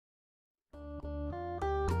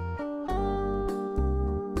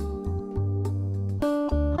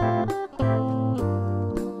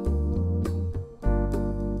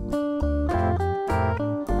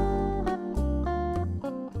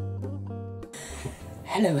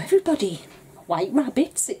Hello everybody, White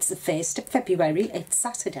Rabbits. It's the 1st of February, it's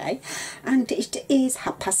Saturday, and it is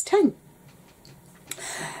 10:30.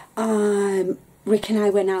 Rick and I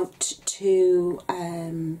went out to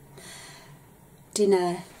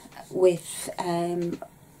dinner with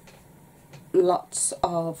lots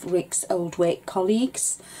of Rick's old work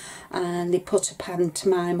colleagues, and they put a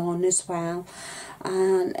pantomime on as well,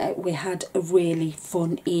 and we had a really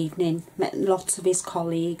fun evening. Met lots of his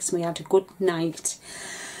colleagues, we had a good night,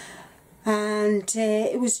 and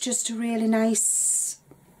it was just a really nice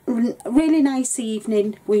evening.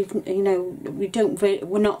 We're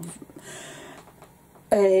not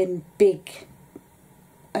big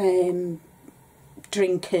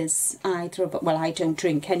drinkers either of us. Well, I don't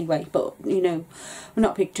drink anyway, but we're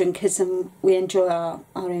not big drinkers, and we enjoy our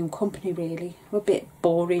own company really. We're a bit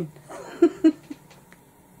boring.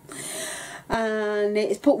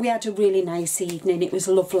 But we had a really nice evening, it was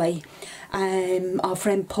lovely. Our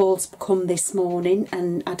friend Paul's come this morning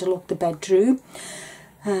and had a look at the bedroom,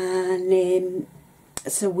 and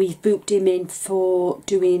so we've booked him in for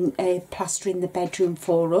doing plastering the bedroom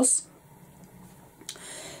for us.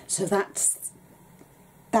 So that's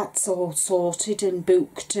all sorted and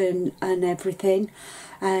booked and everything.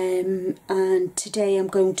 And today I'm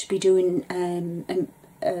going to be doing a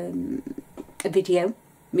video,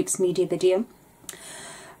 mixed media video,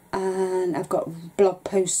 and I've got blog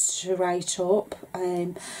posts to write up.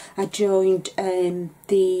 I joined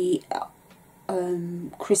the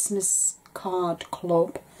Christmas card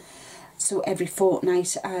club, so every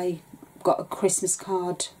fortnight I got a Christmas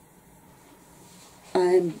card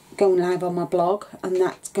going live on my blog, and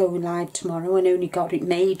that's going live tomorrow. I only got it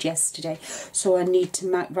made yesterday, so I need to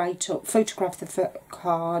photograph the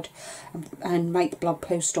card and make the blog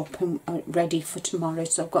post up and ready for tomorrow,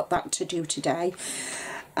 so I've got that to do today.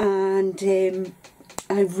 And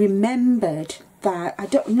I remembered that,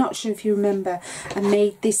 I'm not sure if you remember, I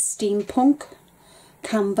made this steampunk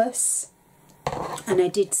canvas, and I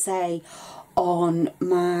did say on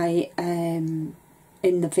my in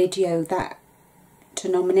the video that to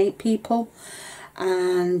nominate people,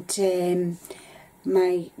 and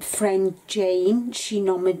my friend Jane, she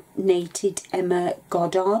nominated Emma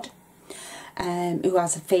Goddard, who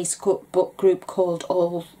has a Facebook group called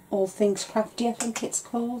All Things Crafty, I think it's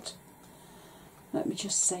called. Let me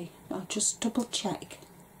just see, I'll just double check.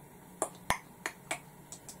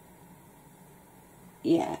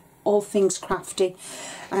 Yeah, All Things Crafty.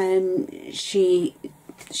 She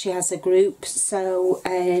has a group, so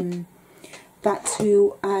that's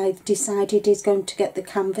who I've decided is going to get the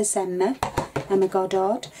canvas, Emma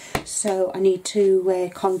Goddard. So I need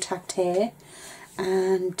to contact her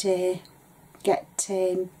and get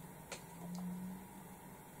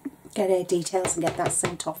her details and get that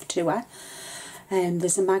sent off to her.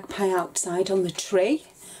 There's a magpie outside on the tree.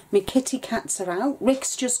 My kitty cats are out.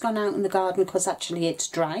 Rick's just gone out in the garden because actually it's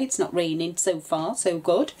dry. It's not raining so far, so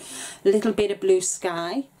good. A little bit of blue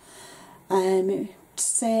sky.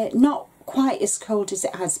 It's not quite as cold as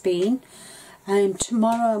it has been.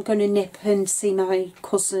 Tomorrow I'm going to nip and see my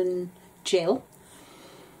cousin Jill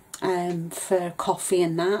for coffee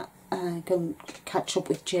and that. Go and catch up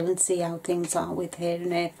with Jill and see how things are with her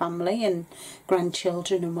and her family and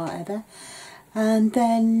grandchildren and whatever. And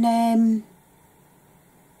then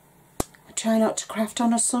I try not to craft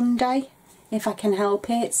on a Sunday if I can help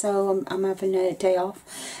it, so I'm having a day off.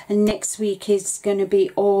 And next week is going to be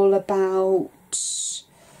all about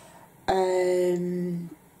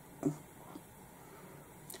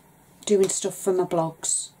doing stuff for my blog,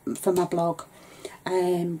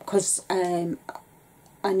 because I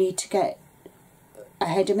need to get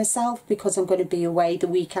ahead of myself because I'm going to be away the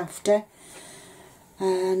week after,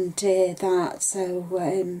 and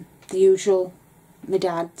the usual, my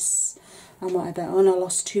dad's and whatever. And I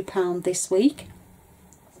lost £2 this week.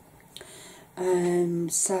 Yeah,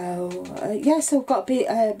 so I've got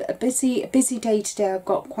a busy day today. I've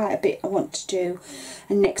got quite a bit I want to do,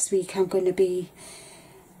 and next week I'm going to be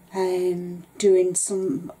doing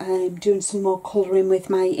some more colouring with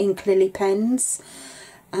my ink lily pens,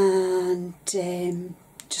 and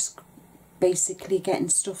just basically getting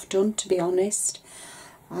stuff done, to be honest.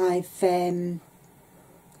 I've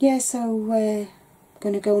yeah, so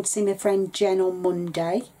going to go and see my friend Jen on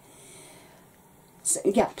Monday. So,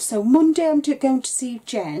 yeah, so Monday I'm going to see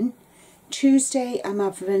Jen. Tuesday I'm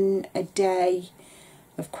having a day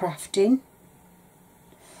of crafting.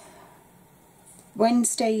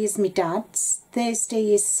 Wednesday is my dad's.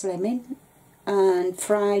 Thursday is slimming. And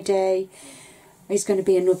Friday is going to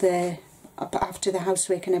be another, after the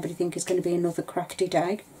housework and everything, is going to be another crafty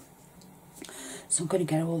day. So I'm going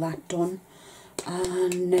to get all that done.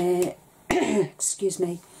 And excuse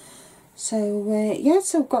me. So yeah,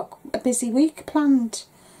 so I've got a busy week planned.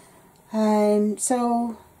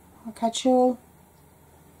 So I'll catch you all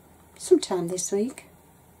sometime this week.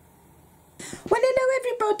 Well, hello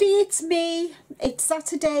everybody, it's me. It's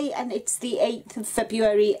Saturday and it's the 8th of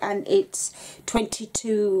February and it's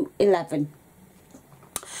 22:11.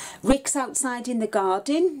 Rick's outside in the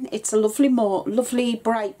garden. It's a lovely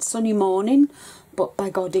bright sunny morning, but by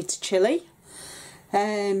God it's chilly.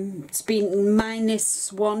 It's been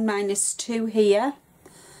 -1, -2 here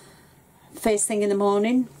first thing in the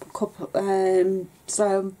morning.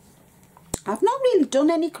 So I've not really done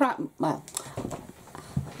any crap. Well,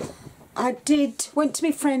 I went to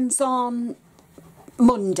my friend's on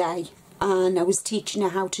Monday and I was teaching her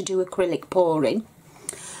how to do acrylic pouring,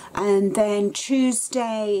 and then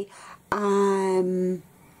Tuesday I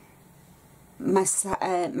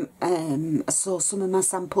saw some of my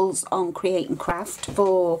samples on Create and Craft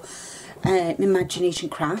for Imagination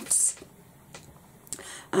Crafts,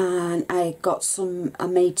 and I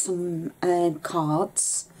made some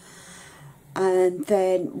cards. And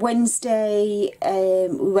then Wednesday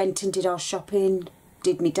we went and did our shopping,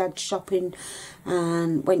 did my dad's shopping,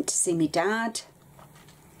 and went to see my dad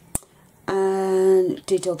and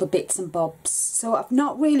did other bits and bobs. So I've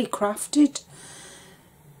not really crafted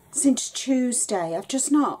since Tuesday. I've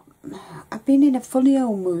been in a funny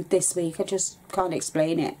old mood this week. I just can't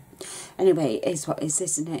explain it. Anyway, it is what it is,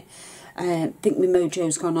 isn't it? I think my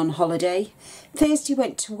mojo's gone on holiday. Thursday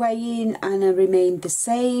went to weigh-in and I remained the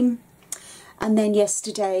same. And then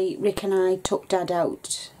yesterday, Rick and I took Dad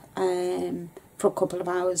out for a couple of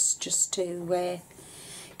hours just to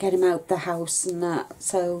get him out the house and that.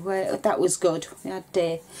 So that was good. We had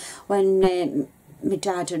when my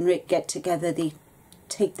dad and Rick get together, they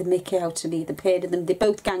take the mickey out of me, the pair of them. They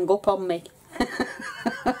both gang up on me.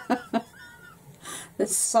 The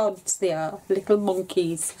sods they are, little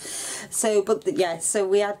monkeys. So, but yeah, so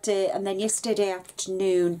we had, and then yesterday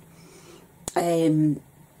afternoon,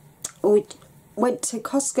 we went to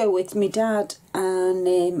Costco with my dad, and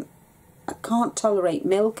I can't tolerate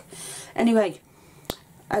milk. Anyway,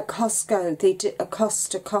 at Costco, they do a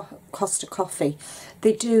Costa Coffee.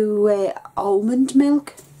 They do almond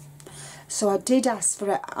milk. So I did ask for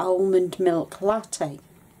an almond milk latte,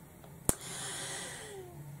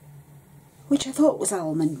 which I thought was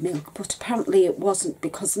almond milk, but apparently it wasn't,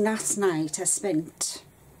 because last night I spent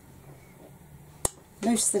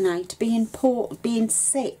most of the night being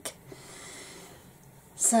sick.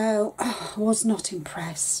 So I was not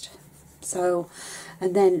impressed. So,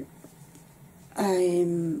 and then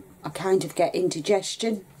I kind of get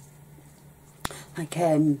indigestion. Like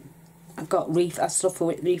I've got I suffer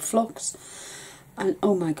with reflux, and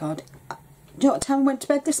oh my God, do you know what time I went to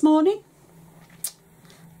bed this morning?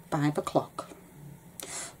 5 o'clock.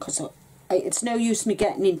 Because it's no use me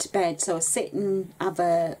getting into bed, so I sit and have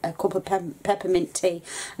a cup of peppermint tea,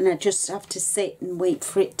 and I just have to sit and wait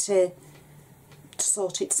for it to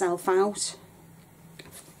sort itself out.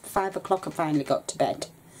 5 o'clock I finally got to bed,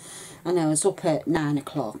 and I was up at 9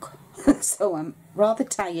 o'clock. So I'm rather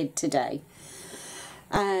tired today.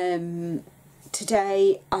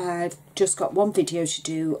 Today I've just got one video to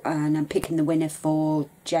do, and I'm picking the winner for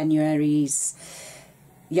January's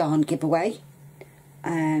yarn giveaway.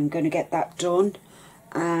 I'm going to get that done,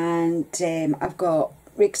 and I've got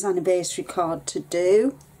Rick's anniversary card to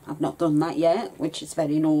do. I've not done that yet, which is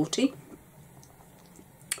very naughty.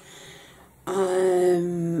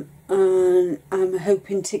 And I'm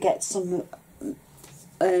hoping to get some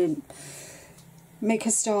make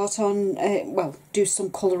a start on well, do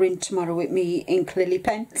some colouring tomorrow with me ink lily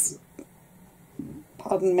pens,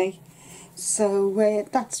 pardon me. So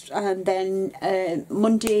that's, and then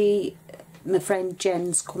Monday my friend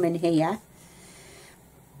Jen's coming here,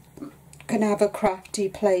 gonna have a crafty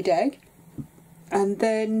play day, and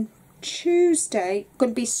then Tuesday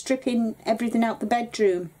gonna be stripping everything out the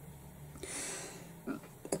bedroom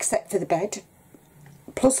except for the bed.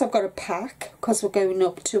 Plus I've got a pack because we're going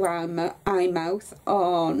up to Eyemouth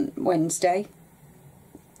on Wednesday.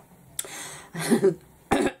 I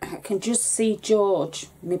can just see George,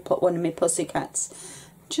 one of my pussycats,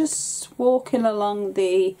 just walking along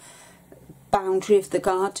the boundary of the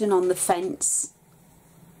garden on the fence.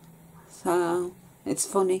 So it's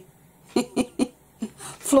funny.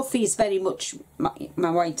 Fluffy's very much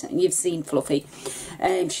my white, you've seen Fluffy.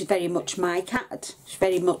 She's very much my cat. She's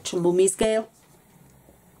very much a mummy's girl.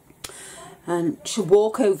 And she'll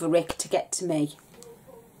walk over Rick to get to me.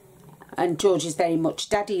 And George is very much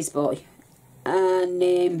Daddy's boy.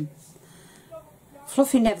 And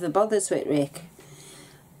Fluffy never bothers with Rick.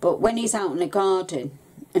 But when he's out in the garden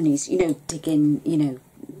and he's, you know, digging, you know,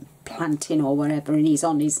 planting or whatever, and he's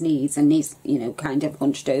on his knees and he's, you know, kind of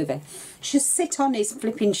hunched over, she'll sit on his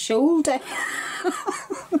flipping shoulder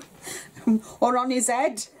or on his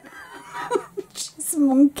head. She's a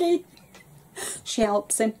monkey. She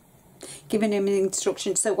helps him, giving him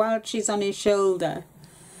instructions. So while she's on his shoulder,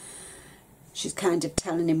 she's kind of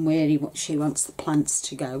telling him where she wants the plants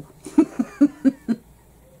to go.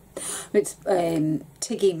 It's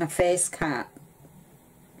Tiggy, my face cat.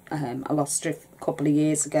 I lost her a couple of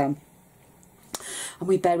years ago, and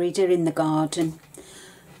we buried her in the garden,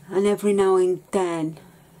 and every now and then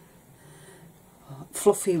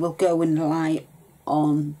Fluffy will go and lie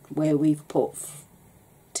on where we've put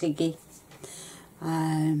Tiggy.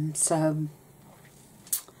 So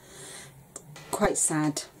quite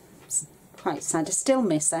sad, quite sad. I still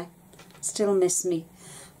miss her, still miss me,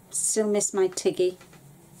 still miss my Tiggy.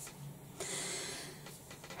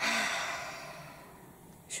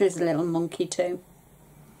 She was a little monkey too.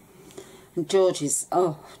 And George is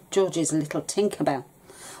a little Tinkerbell.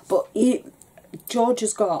 But George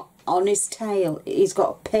has got, on his tail, he's got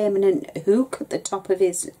a permanent hook at the top of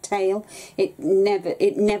his tail. It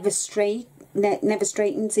never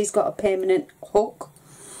straightens. He's got a permanent hook.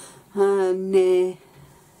 And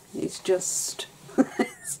it's just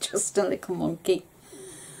it's just a little monkey.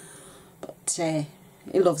 But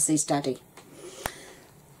he loves his daddy.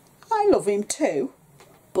 I love him too,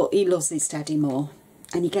 but he loves his daddy more,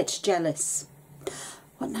 and he gets jealous.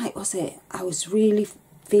 What night was it? I was really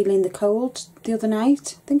feeling the cold the other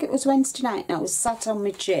night. I think it was Wednesday night, and I was sat on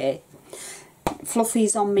my chair.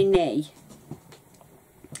 Fluffy's on my knee,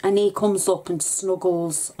 and he comes up and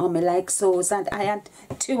snuggles on my leg. So I had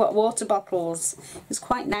 2 hot water bottles. It was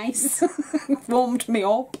quite nice. It warmed me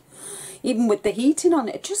up, even with the heating on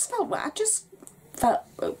it. It just felt,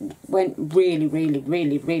 went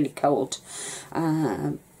really cold.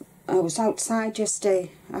 I was outside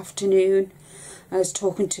yesterday afternoon. I was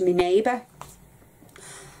talking to my neighbour,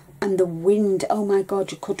 and the wind, oh my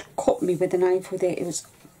god, you could cut me with a knife with it. It was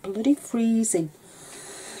bloody freezing.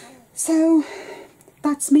 So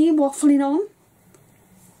that's me waffling on.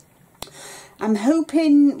 I'm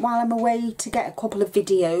hoping while I'm away to get a couple of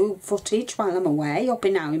video footage while I'm away up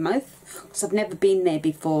in Armouth, because I've never been there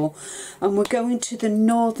before, and we're going to the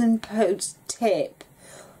Northern Post Tip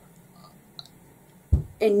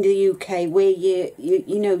in the UK, where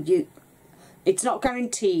you it's not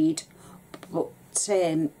guaranteed, but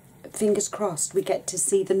fingers crossed we get to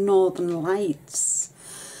see the Northern Lights.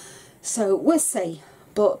 So we'll see,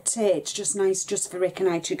 but it's just nice just for Rick and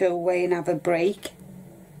I to go away and have a break.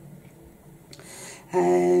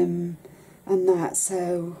 And that,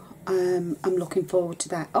 so I'm looking forward to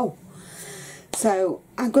that. Oh, so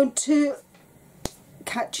I'm going to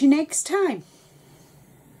catch you next time.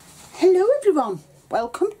 Hello everyone,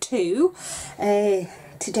 welcome to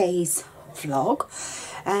today's vlog.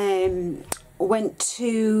 Went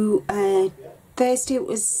to Thursday, it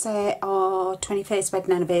was our 21st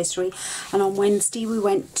wedding anniversary, and on Wednesday we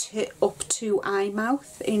went up to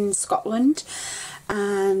Eyemouth in Scotland,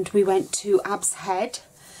 and we went to Ab's Head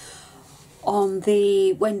on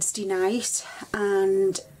the Wednesday night,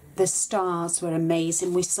 and the stars were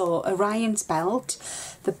amazing. We saw Orion's Belt,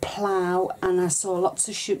 the Plough, and I saw lots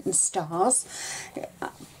of shooting stars.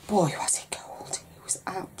 Boy, was it cold. It was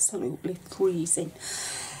absolutely freezing.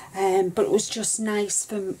 But it was just nice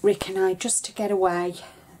for Rick and I just to get away,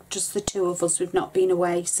 just the two of us. We've not been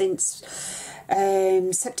away since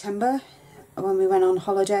September when we went on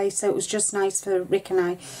holiday, so it was just nice for Rick and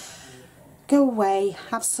I go away,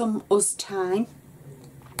 have some us time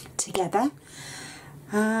together,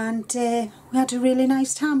 and we had a really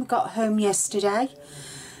nice time. We got home yesterday,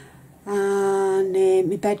 and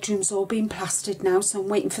my bedroom's all been plastered now, so I'm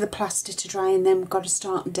waiting for the plaster to dry, and then we've got to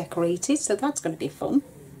start and decorate it, so that's going to be fun.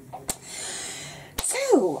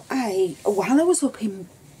 So while I was up in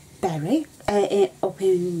Berwick,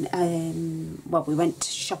 well, we went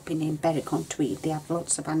shopping in Berwick-on-Tweed. They have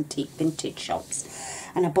lots of antique vintage shops,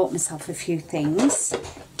 and I bought myself a few things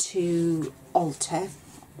to alter.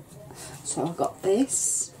 So I got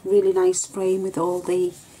this really nice frame with all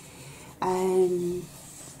the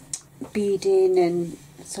beading, and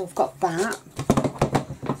so I've got that.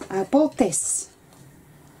 I bought this.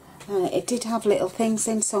 It did have little things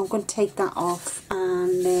in, so I'm going to take that off,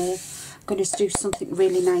 and I'm going to do something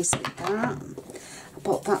really nice with that. I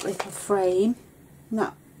bought that little frame. Isn't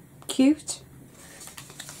that cute?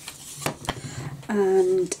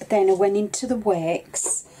 And then I went into the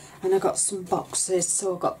works and I got some boxes.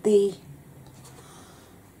 So I got the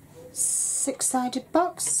 6-sided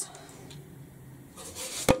box.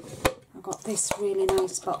 I got this really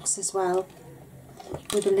nice box as well,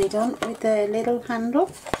 with a lid on, with a little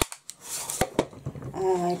handle.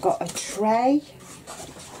 I got a tray.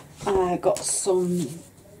 I got some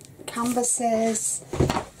canvases,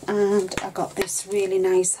 and I got this really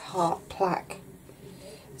nice heart plaque.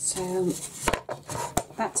 So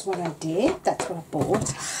that's what I did, that's what I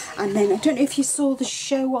bought. And then I don't know if you saw the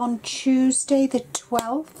show on Tuesday the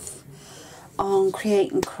 12th on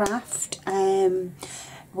Create and Craft,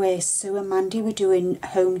 where Sue and Mandy were doing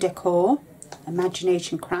home decor,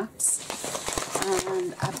 Imagination Crafts,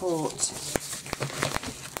 and I bought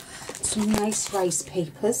some nice rice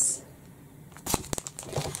papers,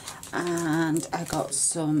 and I got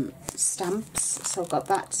some stamps, so I got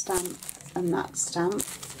that stamp and that stamp,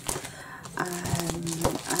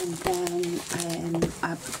 and then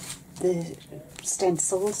the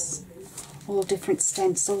stencils, all different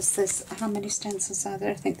stencils. There's, how many stencils are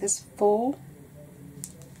there? I think there's 4.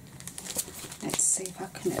 Let's see if I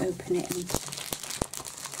can open it and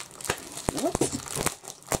look.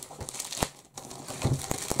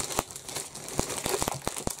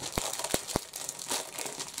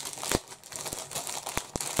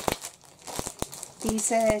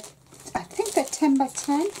 These are, I think they're 10 by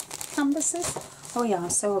 10 canvases. Oh yeah,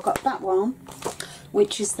 so I got that one,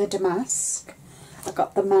 which is the damask. I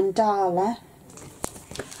got the mandala.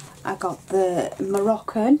 I got the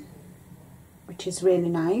Moroccan, which is really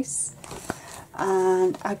nice.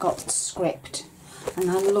 And I got script. And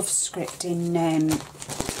I love script in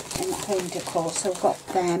home decor, so I've got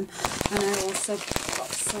them. And I also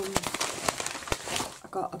got some, I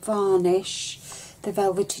got a varnish, the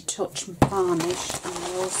Velvety Touch varnish, and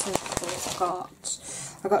I also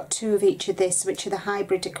I got 2 of each of this, which are the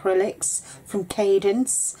hybrid acrylics from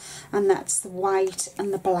Cadence, and that's the white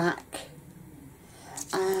and the black.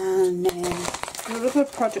 And the other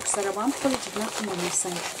products that I want, probably didn't have them on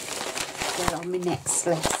myself. They're on my next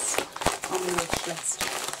list, on my wish list.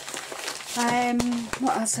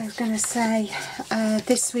 What else I was going to say?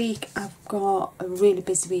 This week I've got a really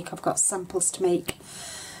busy week. I've got samples to make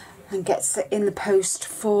and get in the post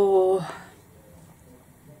for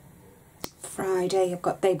Friday.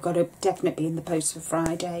 They've got to definitely be in the post for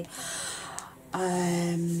Friday.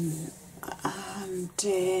 And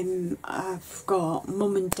I've got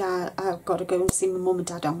mum and dad. I've got to go and see my mum and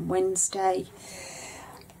dad on Wednesday.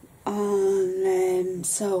 And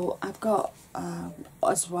so I've got,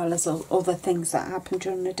 as well as other things that happen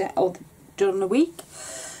during the day or during the week.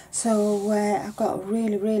 So I've got a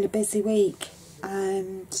really busy week.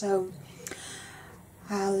 So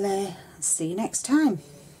I'll see you next time.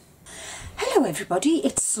 Hello everybody,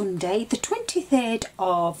 it's Sunday the 23rd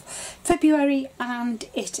of February and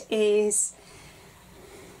it is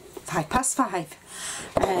 5:05.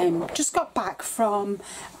 Just got back from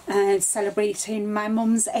celebrating my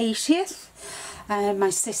mum's 80th. My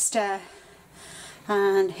sister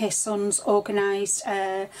and her sons organised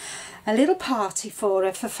a little party for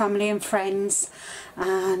her, for family and friends,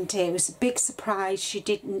 and it was a big surprise. She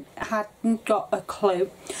hadn't got a clue,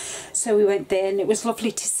 so we went there, and it was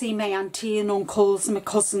lovely to see my auntie and uncles and my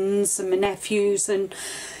cousins and my nephews and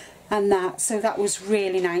that, so that was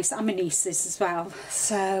really nice, and my nieces as well.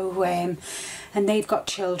 So and they've got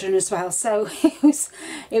children as well, so it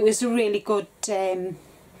was a really good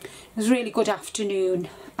afternoon,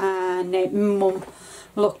 and Mum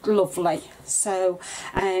looked lovely. So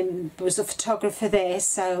there was a photographer there,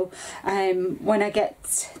 so when I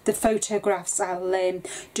get the photographs I'll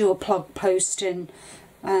do a blog post and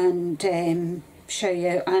show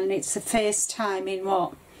you. And it's the first time in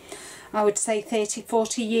what I would say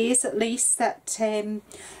 30-40 years at least that a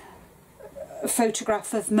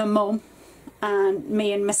photograph of my mum and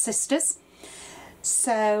me and my sisters.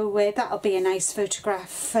 So that'll be a nice photograph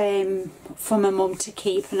for my mum to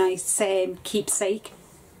keep, a nice keepsake.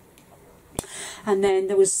 And then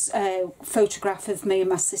there was a photograph of me and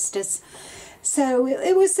my sisters. So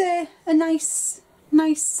it was a nice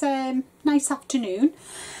afternoon.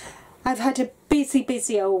 I've had a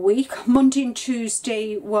busy old week. Monday and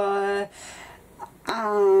Tuesday were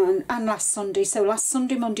and last Sunday. So last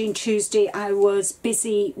Sunday, Monday and Tuesday I was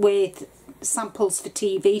busy with samples for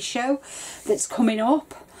TV show that's coming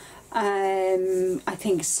up. I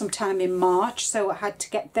think sometime in March, so I had to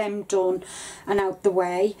get them done and out the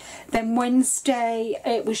way. Then Wednesday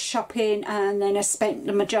it was shopping, and then I spent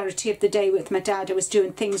the majority of the day with my dad. I was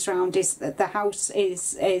doing things around the house,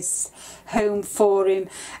 is home for him,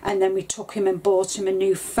 and then we took him and bought him a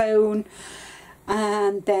new phone.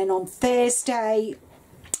 And then on Thursday,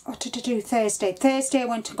 what did I do Thursday? Thursday I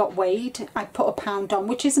went and got weighed. I put a pound on,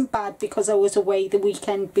 which isn't bad because I was away the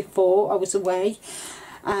weekend before I was away.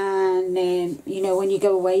 And you know, when you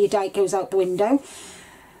go away your diet goes out the window.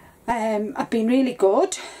 I've been really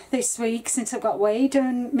good this week since I got weighed,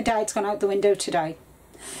 and my diet's gone out the window today.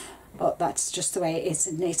 but that's just the way it is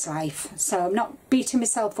in its life. So I'm not beating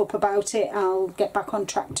myself up about it. I'll get back on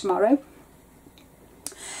track tomorrow.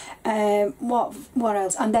 What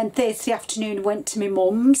else? And then Thursday afternoon went to my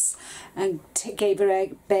mum's and gave her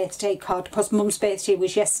a birthday card, because mum's birthday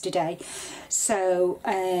was yesterday. So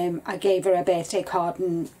I gave her a birthday card,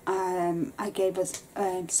 and I gave her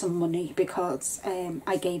some money, because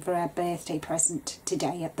I gave her a birthday present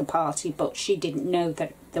today at the party, but she didn't know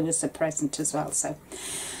that there was a present as well. So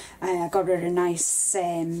I got her a nice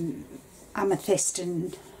amethyst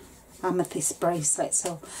bracelet,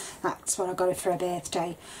 so that's what I got her for her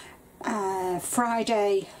birthday.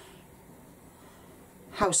 Friday,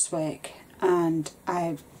 housework, and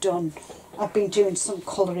I've been doing some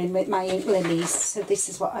colouring with my ink lilies. So this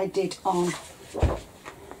is what I did on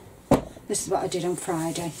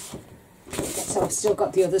Friday. So I've still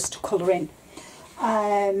got the others to colour in.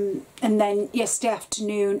 And then yesterday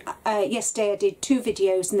afternoon, yesterday I did 2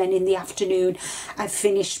 videos, and then in the afternoon I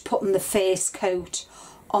finished putting the face coat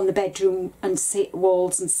on the bedroom and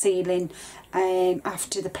walls and ceiling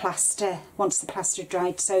after the plaster, once the plaster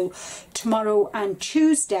dried. So tomorrow and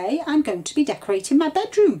Tuesday I'm going to be decorating my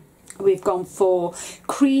bedroom. We've gone for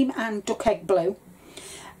cream and duck egg blue.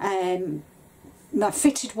 My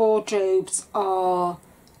fitted wardrobes are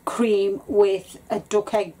cream with a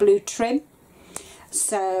duck egg blue trim.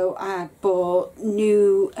 So I bought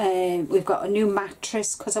new, we've got a new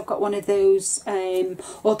mattress, because I've got one of those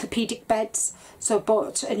orthopaedic beds. So I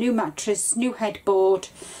bought a new mattress, new headboard,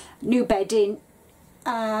 new bedding,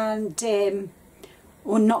 and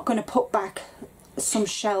we're not going to put back some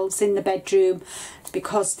shelves in the bedroom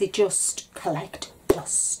because they just collect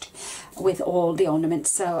dust with all the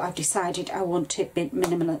ornaments. So I've decided I want it a bit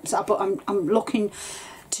minimal. But I'm looking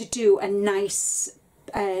to do a nice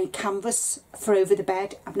canvas for over the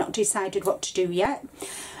bed. I've not decided what to do yet,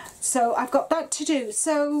 so I've got that to do.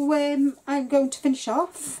 So I'm going to finish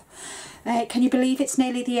off. Can you believe it's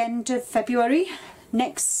nearly the end of February?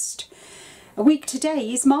 A week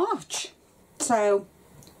today is March, so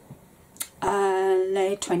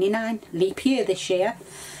 29, leap year this year.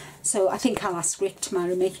 So I think I'll ask Rick to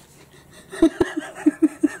marry me.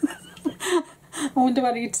 I wonder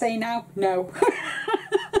what he'd say now. No.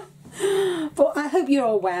 But I hope you're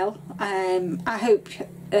all well. I hope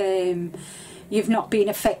you've not been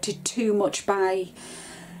affected too much by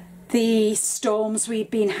the storms we've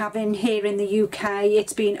been having here in the UK.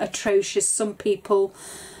 It's been atrocious. Some people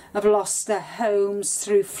have lost their homes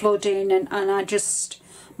through flooding, and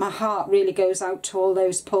my heart really goes out to all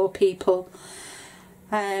those poor people.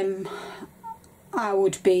 I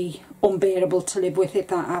would be unbearable to live with if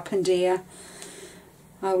that happened here.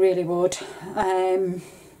 I really would. And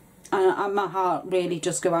my heart really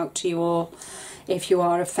does go out to you all if you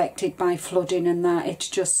are affected by flooding and that. It's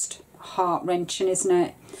just heart-wrenching, isn't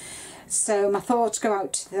it? So my thoughts go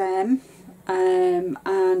out to them,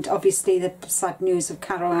 and obviously the sad news of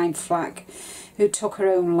Caroline Flack, who took her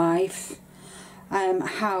own life.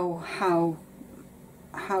 How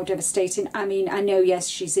devastating. I mean, I know, yes,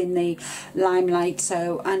 she's in the limelight,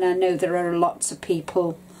 so, and I know there are lots of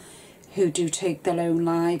people who do take their own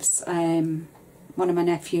lives. One of my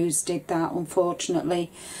nephews did that,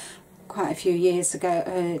 unfortunately, quite a few years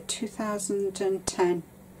ago, 2010.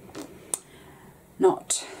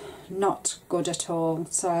 Not good at all.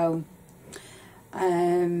 So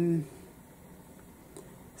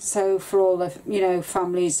so for all of, you know,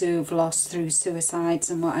 families who've lost through suicides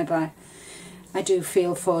and whatever, I do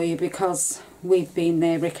feel for you, because we've been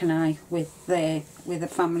there, Rick and I, with a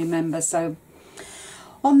family member. So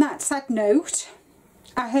on that sad note,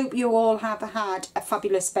 I hope you all have had a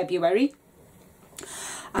fabulous February.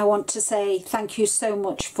 I want to say thank you so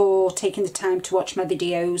much for taking the time to watch my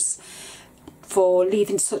videos, for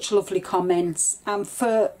leaving such lovely comments, and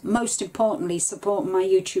for, most importantly, supporting my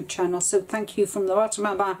YouTube channel. So thank you from the bottom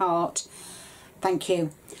of my heart. Thank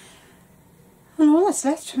you. And all that's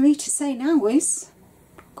left for me to say now is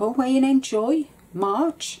go away and enjoy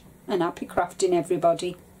March, and happy crafting,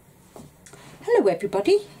 everybody. Hello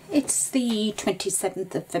everybody, it's the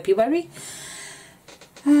 27th of February,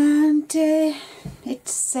 and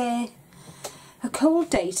it's a cold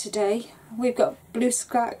day today. We've got blue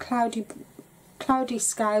sky, cloudy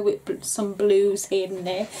sky with some blues here and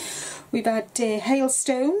there. We've had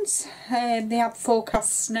hailstones, they have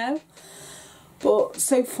forecast snow, but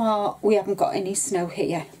so far we haven't got any snow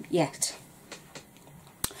here yet.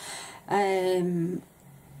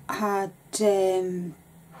 Had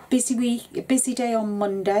busy day on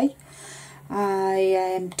Monday.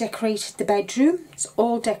 I decorated the bedroom. It's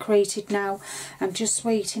all decorated now. I'm just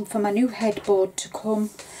waiting for my new headboard to come.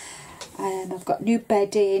 I've got new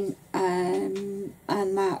bedding,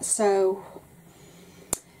 and that. So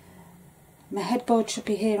my headboard should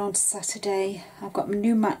be here on Saturday. I've got my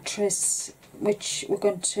new mattress, which we're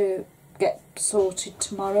going to get sorted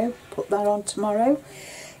tomorrow, put that on tomorrow,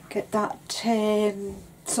 get that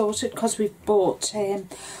sorted, because we've bought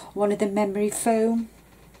one of the memory foam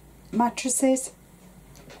mattresses,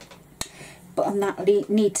 but on that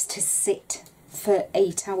needs to sit for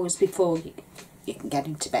 8 hours before you can get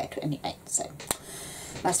into bed anyway. So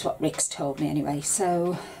that's what Rick's told me anyway.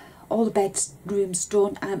 So all the bedrooms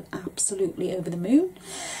done. I'm absolutely over the moon.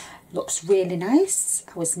 Looks really nice.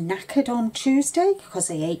 I was knackered on Tuesday because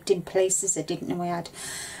I ached in places I didn't know I had,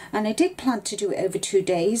 and I did plan to do it over 2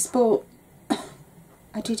 days, but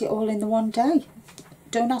I did it all in the one day.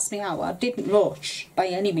 Don't ask me how. I didn't rush by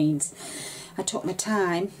any means. I took my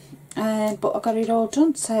time, but I got it all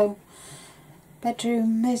done. So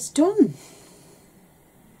bedroom is done.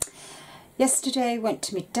 Yesterday went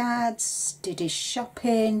to my dad's, did his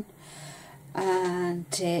shopping, and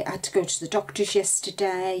I had to go to the doctor's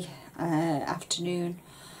yesterday afternoon.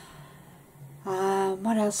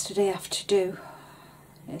 What else did I have to do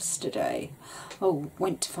yesterday? Oh,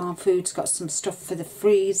 went to Farm Foods, got some stuff for the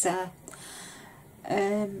freezer.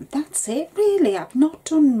 That's it really. I've not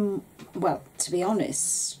done, well, to be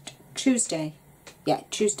honest, Tuesday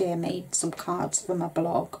I made some cards for my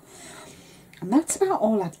blog, and that's about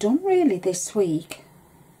all I've done really this week.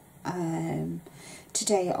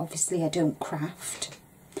 Today obviously I don't craft,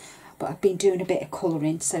 but I've been doing a bit of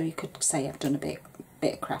colouring, so you could say I've done a bit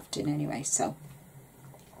of crafting anyway. So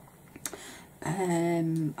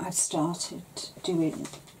I've started doing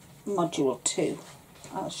module 2.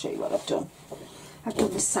 I'll show you what I've done. I've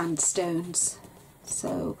done the sandstones,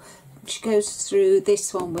 so she goes through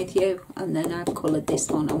this one with you, and then I've coloured this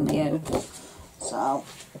one on my own. So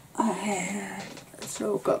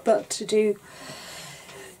I've got that to do.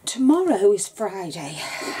 Tomorrow is Friday,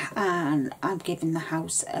 and I'm giving the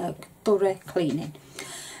house a thorough cleaning.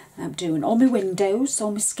 I'm doing all my windows,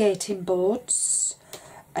 all my skating boards.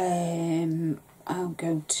 I'm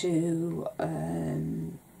going to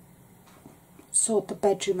sort the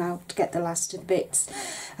bedroom out to get the last of the bits,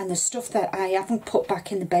 and the stuff that I haven't put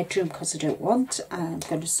back in the bedroom because I don't want, I'm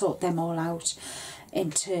going to sort them all out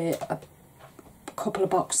into a couple of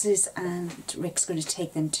boxes, and Rick's going to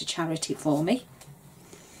take them to charity for me.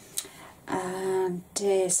 And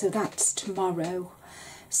so that's tomorrow.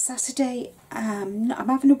 Saturday, I'm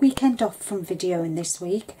having a weekend off from videoing this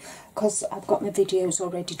week because I've got my videos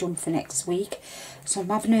already done for next week. So I'm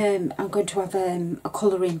going to have a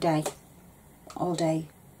colouring day all day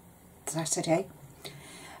Saturday.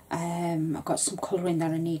 I've got some colouring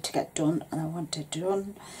that I need to get done, and I want it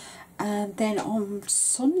done. And then on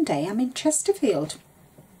Sunday I'm in Chesterfield.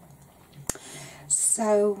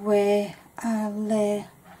 So I'll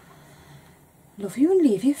love you and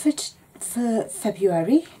leave you for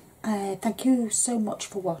February. Thank you so much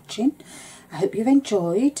for watching. I hope you've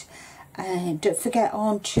enjoyed. Don't forget,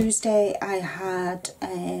 on Tuesday I had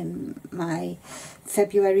my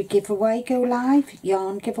February giveaway go live,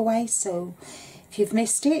 yarn giveaway, so if you've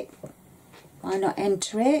missed it, why not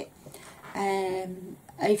enter it?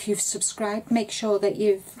 If you've subscribed, make sure that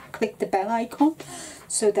you've clicked the bell icon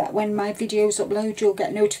so that when my videos upload you'll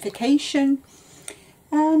get notification.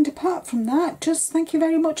 And apart from that, just thank you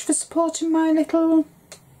very much for supporting my little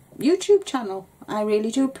YouTube channel. I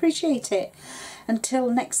really do appreciate it. Until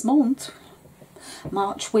next month,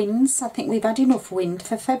 March winds. I think we've had enough wind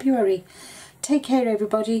for February. Take care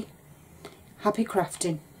everybody. Happy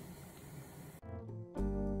crafting.